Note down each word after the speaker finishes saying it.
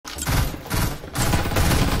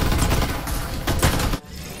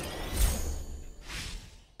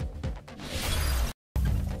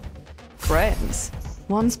friends.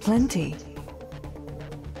 One's plenty.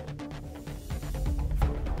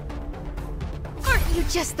 Aren't you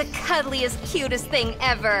just the cuddliest, cutest thing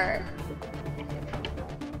ever?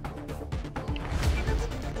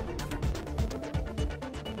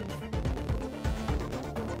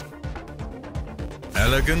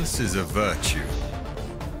 Elegance is a virtue.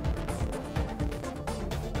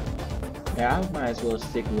 Yeah, I might as well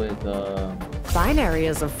stick with Binary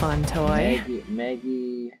is a fun toy.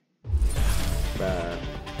 Maggie. Bruh,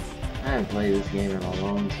 I haven't played this game in a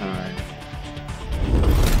long time.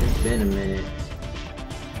 It's been a minute.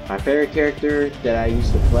 My favorite character that I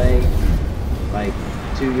used to play, like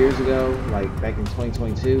 2 years ago, like back in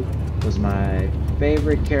 2022, was my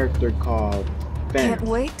favorite character called Fenner. Can't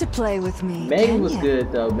wait to play with me. Maggie was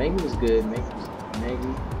good though. Maggie was good.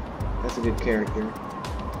 Maggie, that's a good character.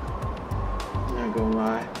 Not gonna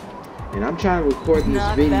lie. And I'm trying to record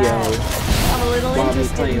this video while I'm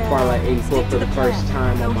playing Farlight 84 for the first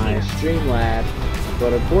time on my Streamlab,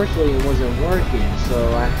 but unfortunately it wasn't working,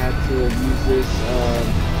 so I had to use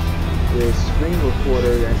this screen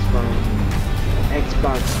recorder that's from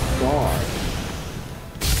Xbox Bar.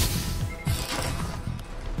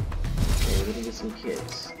 Okay, let me get some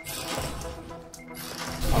kits.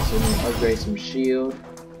 Also need to upgrade some shield.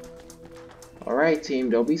 Alright team,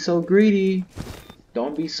 don't be so greedy.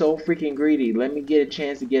 Don't be so freaking greedy. Let me get a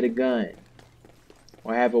chance to get a gun.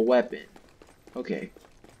 Or have a weapon. Okay.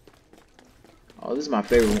 Oh, this is my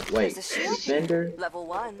favorite one. Wait, Defender? Level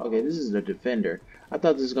 1. Okay, this is the Defender. I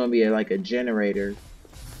thought this was going to be like a generator.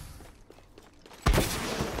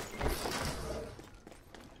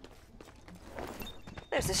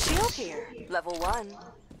 There's a shield here. Level 1.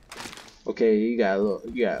 Okay, you got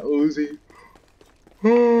Uzi.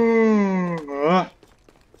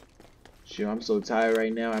 Shit, I'm so tired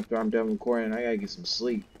right now after I'm done recording. I gotta get some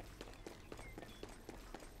sleep.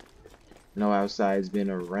 No, outside it's been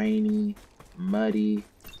a rainy, muddy,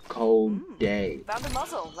 cold day. Found a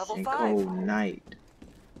muzzle. Level And 5. cold night.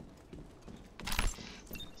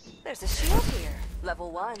 There's a shield here. Level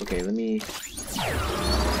 1. Okay, let me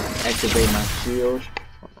activate my shield.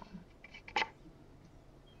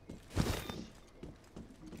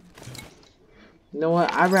 You know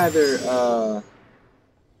what? I'd rather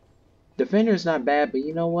Defender's not bad, but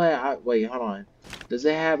you know what? Wait, hold on. Does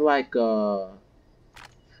it have like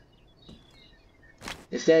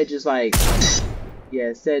instead of just like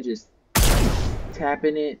instead of just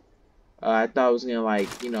tapping it, I thought it was gonna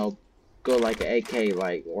like, you know, go like an AK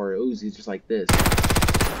like or Uzi just like this.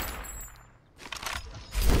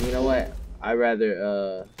 You know what? I'd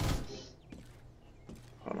rather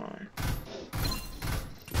hold on.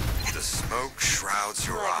 The smoke shrouds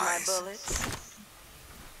your eyes. My bullets.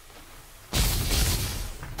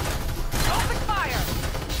 Open fire!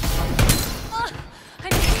 I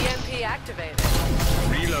need EMP activated.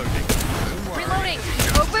 Reloading. Don't worry. Reloading!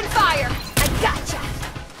 Open fire! I gotcha!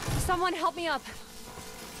 Someone help me up.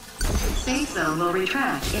 Safe zone will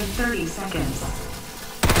retract in 30 seconds.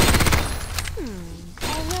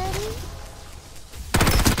 Already?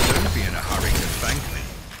 Don't be in a hurry to thank me.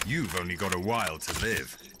 You've only got a while to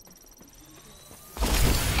live.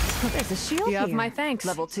 There's a shield You have here. my thanks.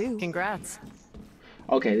 Level 2. Congrats.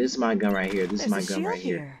 Okay, this is my gun right here. This is There's my a gun shield right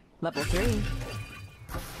here. Level 3.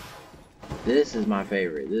 This is my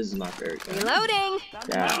favorite. This is my favorite gun. Reloading!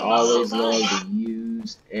 That I always love to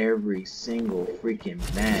use every single freaking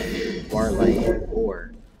match. Farlight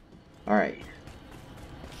 84. Alright.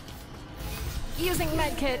 Using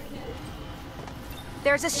medkit.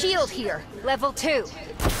 There's a shield here. Level 2.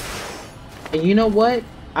 And you know what?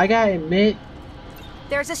 I gotta admit,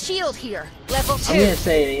 There's a shield here. Level 2. I'm gonna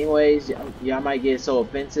say it anyways. Y'all might get so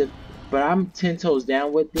offensive, but I'm 10 toes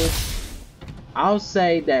down with this. I'll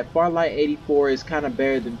say that Farlight 84 is kind of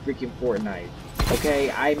better than freaking Fortnite. Okay,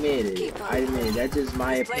 I admit it. I admit it. That's just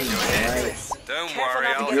my opinion, alright? Don't Careful worry,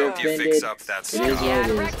 not to I'll get help you offended. fix up that It is scar. what it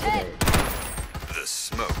is today. The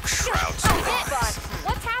smoke shrouds your eyes.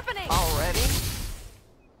 What's happening? Already?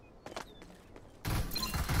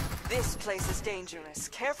 This place is dangerous.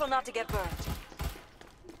 Careful not to get burned.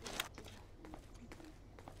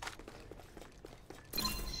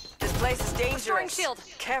 This place is Restoring dangerous. shield.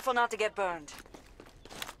 Careful not to get burned.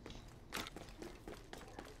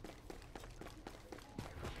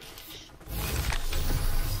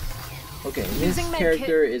 Okay, this Using med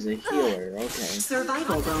character is a healer. Okay.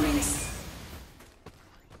 Survival bonus.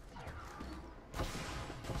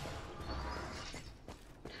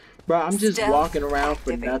 Bro, I'm just Stealth walking around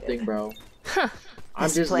for activated. nothing, bro. I'm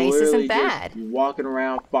This just place literally isn't bad. just walking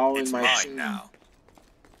around following It's my mine team. now.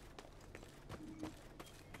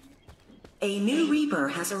 A new Reaper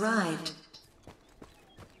has arrived.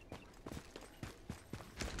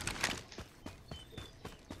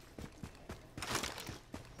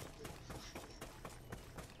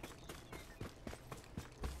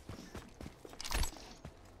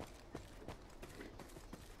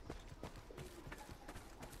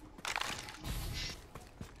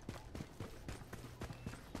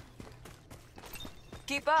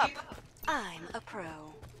 Keep up. I'm a pro.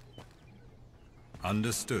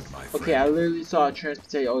 Understood, my friend. Okay, I literally saw a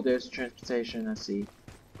transportation. Oh, there's transportation. I see.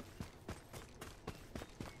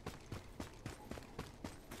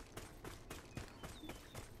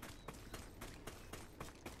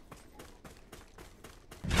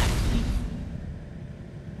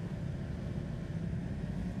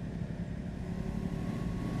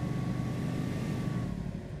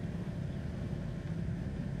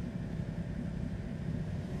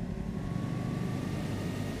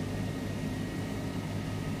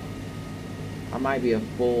 I might be a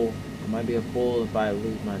fool. I might be a fool if I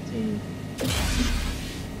lose my team.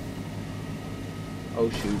 Oh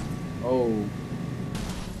shoot. Oh.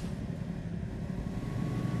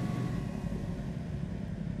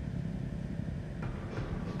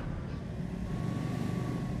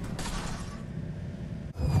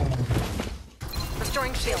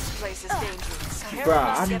 Restoring shield. This place is dangerous.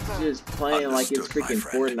 Bruh, I'm just playing like it's Understood, my freaking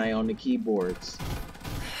friend. Fortnite on the keyboards.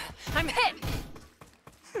 I'm hit!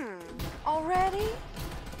 Already?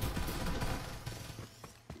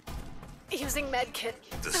 Using medkit.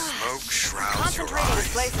 The smoke shrouds your Concentrating. This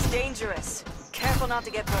eyes. place is dangerous. Careful not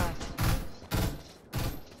to get burned.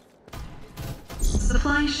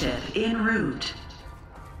 Supply ship en route.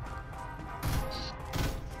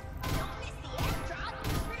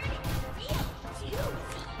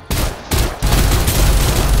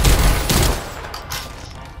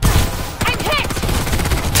 I'm hit!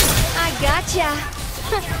 I gotcha!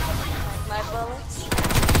 My bullets.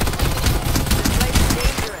 This place is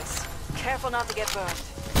dangerous. Careful not to get burned.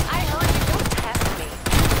 I heard you. Don't test me.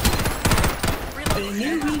 A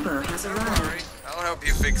new Reaper has Don't arrived. worry, I'll help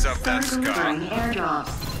you fix up that Start scar. delivering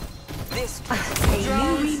airdrops. This place is A new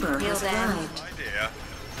dangerous. Reaper Heal has them. arrived. Idea.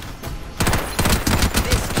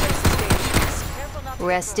 This place is dangerous. Careful not to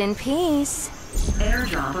Rest get in peace.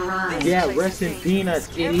 Airdrop burned. arrived. This Yeah, place rest is in dangerous. peanuts,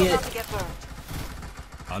 Careful idiot. not to get burned.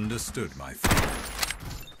 Understood, my friend.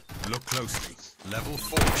 Look closely. Level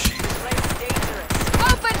 4 shield. This place is dangerous.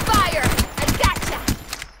 Open fire! I gotcha!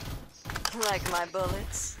 Like my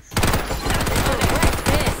bullets. Like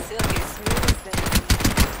this. Silky smooth, baby.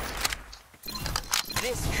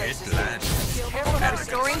 This place is Headland. dangerous. Careful not to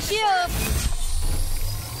Restoring shield.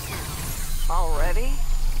 Already?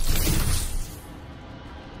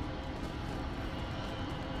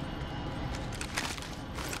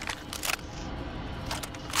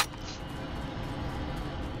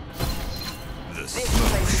 The This smoke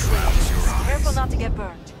place is shrouds your dangerous. eyes. Careful not to get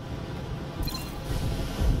burned.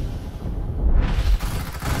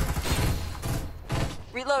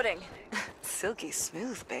 Reloading. Silky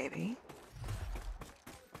smooth, baby.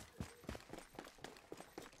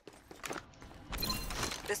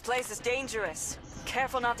 This place is dangerous.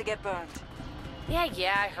 Careful not to get burned.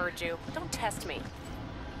 Yeah, I heard you. Don't test me.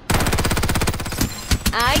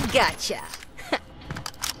 I gotcha.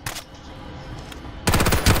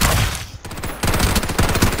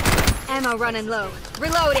 Ammo running low.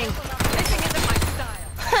 Reloading. Missing isn't my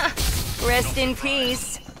style. Rest in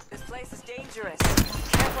peace. This place is dangerous.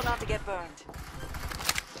 Careful not to get burned.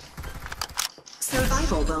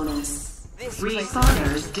 Survival bonus. This place is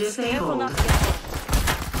Respawners dangerous. Careful disabled. not to get burned.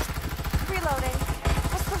 Reloading.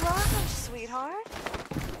 What's the rush, sweetheart?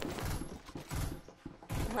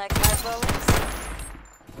 Like my bullets?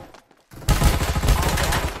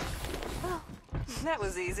 Oh, that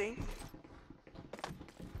was easy.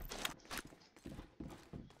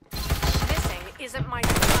 Missing isn't my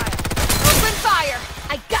style. Open fire!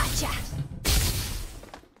 I gotcha!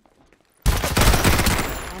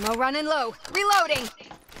 Ammo running low. Reloading!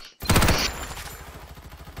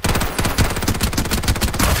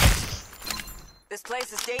 This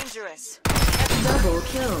place is dangerous. Double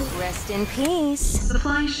kill. Rest in peace.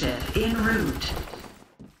 Supply ship en route.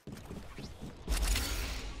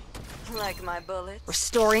 Like my bullets.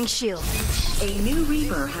 Restoring shield. A new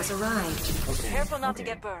Reaper has arrived. Okay. Careful not to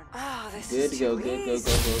okay. get burned. Oh, this Good is to go, too good, go,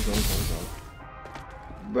 easy. go.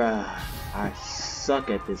 Bruh, I suck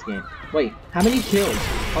at this game. Wait, how many kills?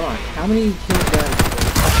 Hold on, how many kills did I...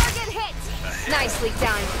 Target hit! Nicely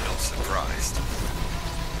done. Not surprised.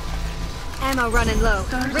 Ammo running low.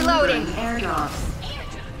 Start Reloading. delivering airdrops.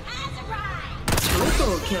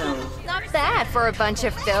 Triple kill. Not bad for a bunch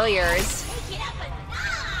of failures.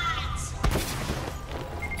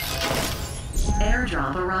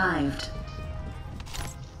 Airdrop arrived.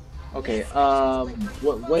 Okay, what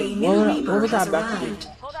was I about to do?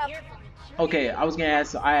 Hold up. Okay, I was gonna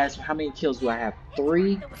ask, I asked how many kills do I have?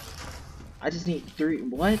 3? I just need 3,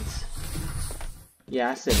 what? Yeah,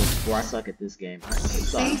 I said it before, I suck at this game. I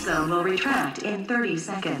Safe suck. zone will retract in 30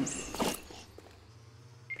 seconds.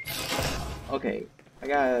 Okay, I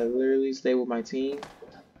gotta literally stay with my team.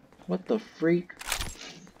 What the freak?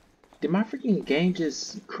 Did my freaking game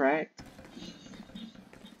just crack?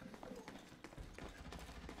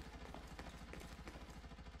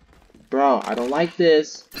 Bro, I don't like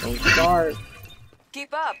this. Don't start.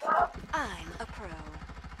 Keep up. I'm a pro.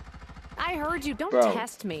 I heard you. Don't Bro.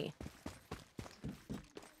 test me.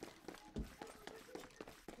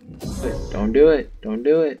 Don't do it. Don't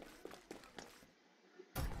do it.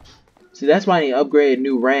 See, that's why I need to upgrade a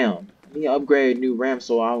new RAM. I need to upgrade a new RAM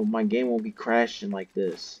so my game won't be crashing like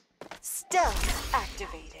this. Stealth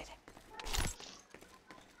activated.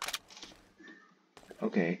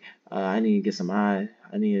 Okay, I need to get some eyes.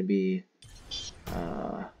 I need to be,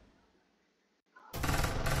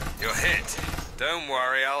 You're hit. Don't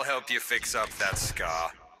worry, I'll help you fix up that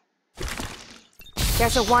scar.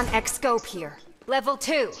 There's a 1x scope here. Level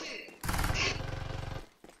 2.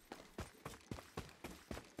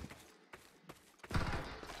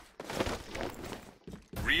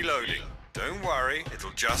 Reloading. Don't worry,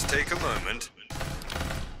 it'll just take a moment.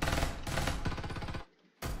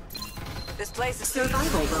 This place is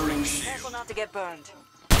Survival bonus. careful not to get burned.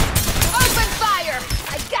 Open fire!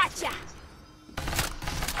 I gotcha!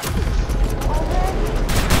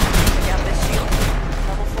 Check out this shield.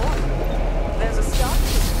 Level 4. There's a stock.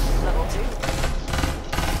 Level 2.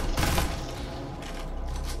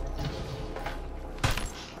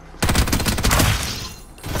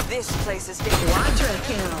 This place is dangerous. Quadra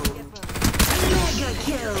kill. Mega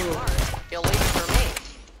kill. Illegal for me.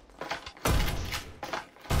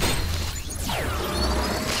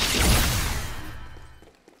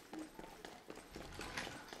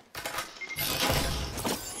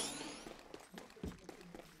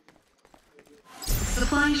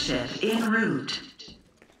 Supply ship en route.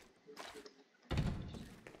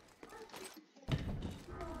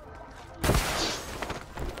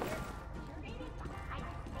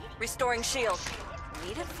 Restoring shield.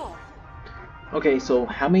 Need it full. okay, so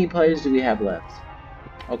how many players do we have left?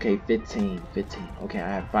 Okay, 15. Okay, I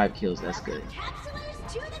have 5 kills. That's good.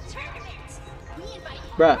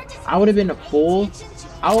 Bruh, I would have been a fool.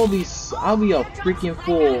 I'll be a freaking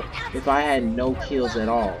fool if I had no kills at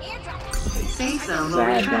all. Safe zone So will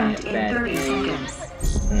I retract had in bad 30 aim,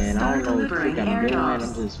 seconds. and I don't Start know what the freak delivering I'm doing. airdrops.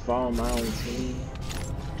 I'm just following my own team,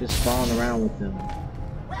 just following around with them.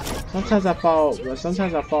 Sometimes I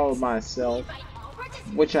follow myself,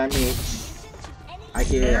 which I mean,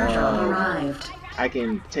 Airdrop arrived. I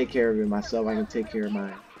can take care of it myself. I can take care of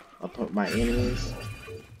my enemies.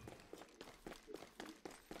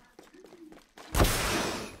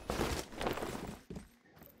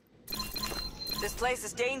 This place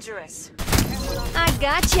is dangerous. I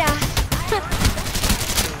gotcha!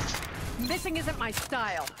 Missing isn't my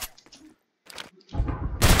style.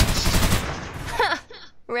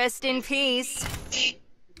 Rest in peace.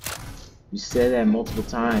 You said that multiple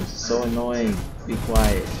times. It's so annoying. Be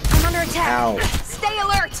quiet. I'm under attack. Ow. Stay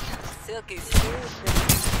alert! Silky smooth.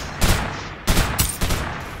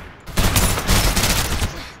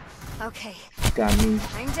 Okay, Got me.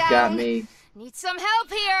 I'm down. Got me. Need some help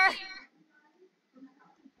here.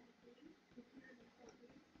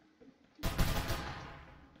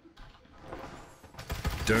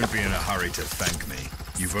 Don't be in a hurry to thank me.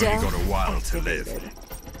 You've only got a while to live.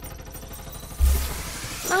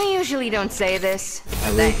 I usually don't say this. I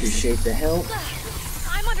really appreciate the help.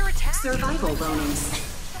 I'm under attack. Survival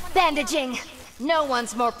bonus. Bandaging. No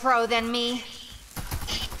one's more pro than me.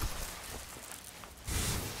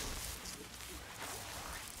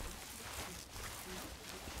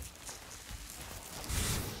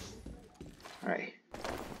 Alright.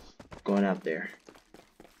 Going out there.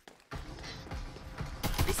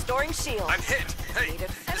 Restoring shield. I'm hit! Hey,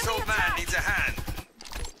 this old man needs a hand!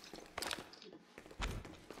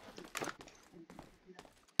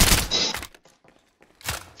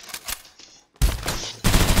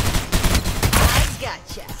 I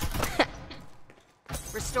gotcha.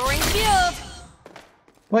 Restoring shield.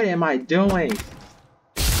 What am I doing?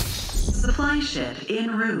 Supply ship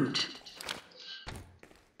en route.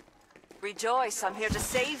 Rejoice, I'm here to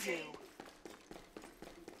save you.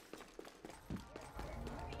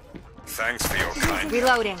 Thanks for your kind.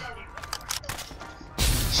 Reloading.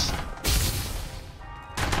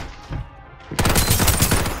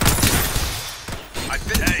 I've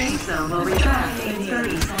been Safe zone will retract in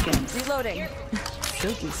 30 seconds. Reloading.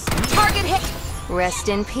 Target hit. Rest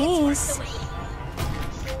in peace.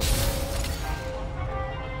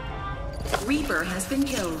 Reaper has been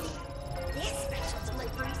killed.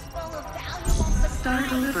 Start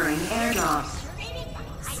delivering airdrops.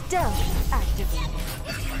 Stealth activated.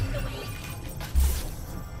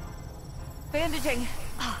 Bandaging.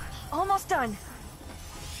 Almost done.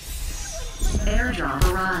 Airdrop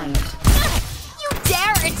arrived. You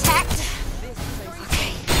dare attack?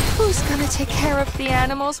 Okay, who's gonna take care of the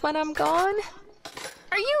animals when I'm gone?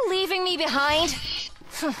 Are you leaving me behind?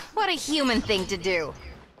 What a human thing to do.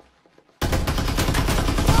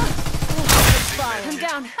 I'm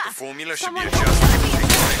down. The formula should be adjusted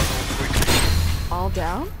quickly. All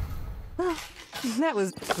down? Well, that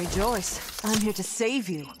was... Rejoice. I'm here to save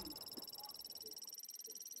you.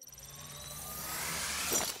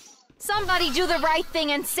 Somebody do the right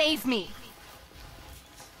thing and save me.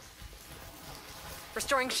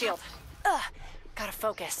 Restoring shield. Gotta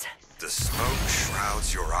focus. The smoke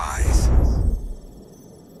shrouds your eyes.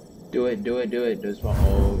 Do it, do it, do it. There's one.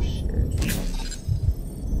 Oh shit.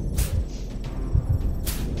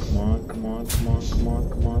 Come on, come on, come on, come on,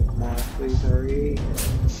 come on, come on. Please hurry.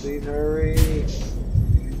 Please hurry.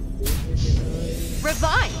 Please hurry.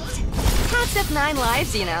 Revived. Cats have 9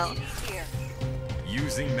 lives, you know. Here.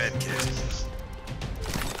 Using medkit.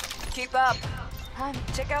 Keep up.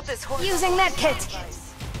 Check out this horse. Using medkit.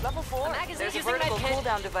 Device. Level 4. Magazine There's a using vertical medkit.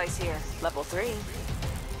 cooldown device here. Level 3.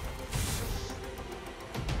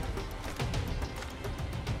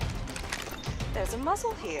 There's a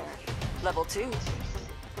muzzle here. Level 2.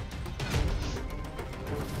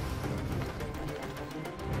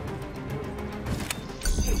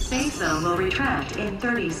 Safe zone will retract in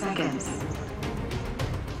 30 seconds.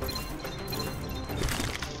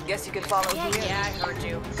 Guess you can follow here. Yeah, I heard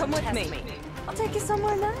you. Come with Test me. I'll take you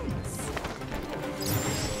somewhere nice.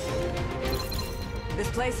 This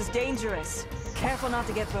place is dangerous. Careful not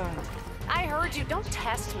to get burned. I heard you. Don't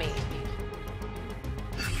test me.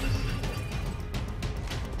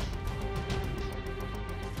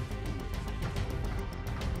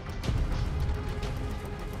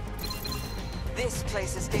 This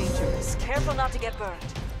place is dangerous. Careful not to get burned.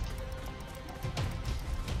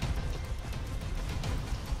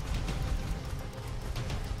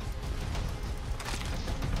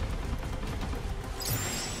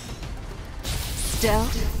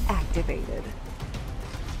 Stealth activated.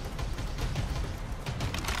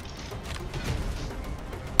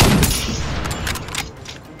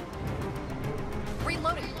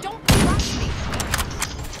 Reloading. Don't rush me.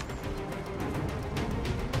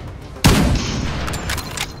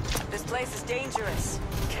 This place is dangerous.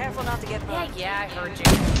 Careful not to get burned. Yeah, I heard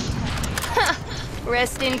you.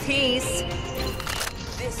 Rest in peace.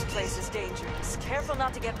 This place is dangerous. Careful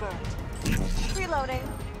not to get burned. Reloading.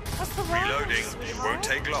 What's the rush, Reloading. It sweetheart? won't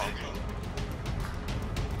take long.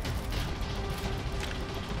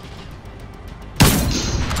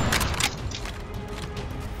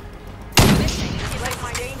 This place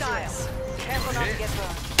is dangerous. Careful not to get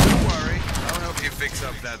burned. Don't worry. I'll help you fix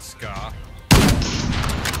up that scar.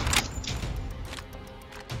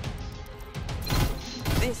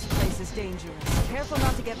 This place is dangerous. Careful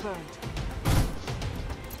not to get burned.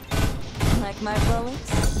 Like my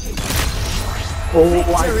bullets? Oh,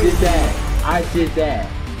 I did that. I did that.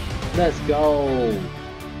 Let's go.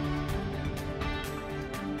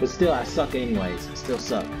 But still, I suck anyways. I still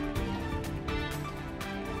suck.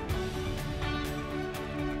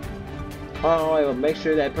 Oh, wait, well, make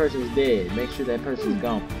sure that person's dead. Make sure that person's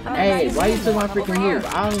gone. Hey, why you took my freaking move?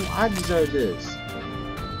 I deserve this.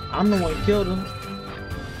 I'm the one who killed him.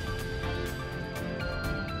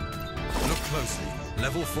 Look closely.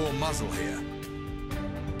 Level 4 muzzle here.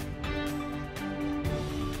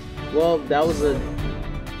 Well, that was a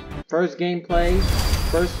first gameplay,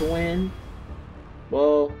 first win.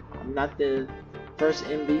 Well, I'm not the first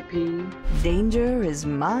MVP. Danger is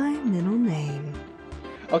my middle name.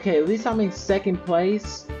 Okay, at least I'm in second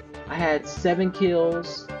place. I had 7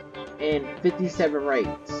 kills and 57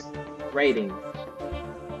 rating.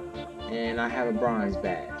 And I have a bronze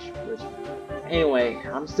badge. Which, anyway,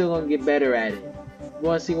 I'm still gonna get better at it. If you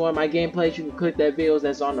wanna see one of my gameplays, you can click that video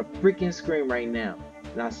that's on the freaking screen right now.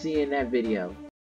 And I'll see you in that video.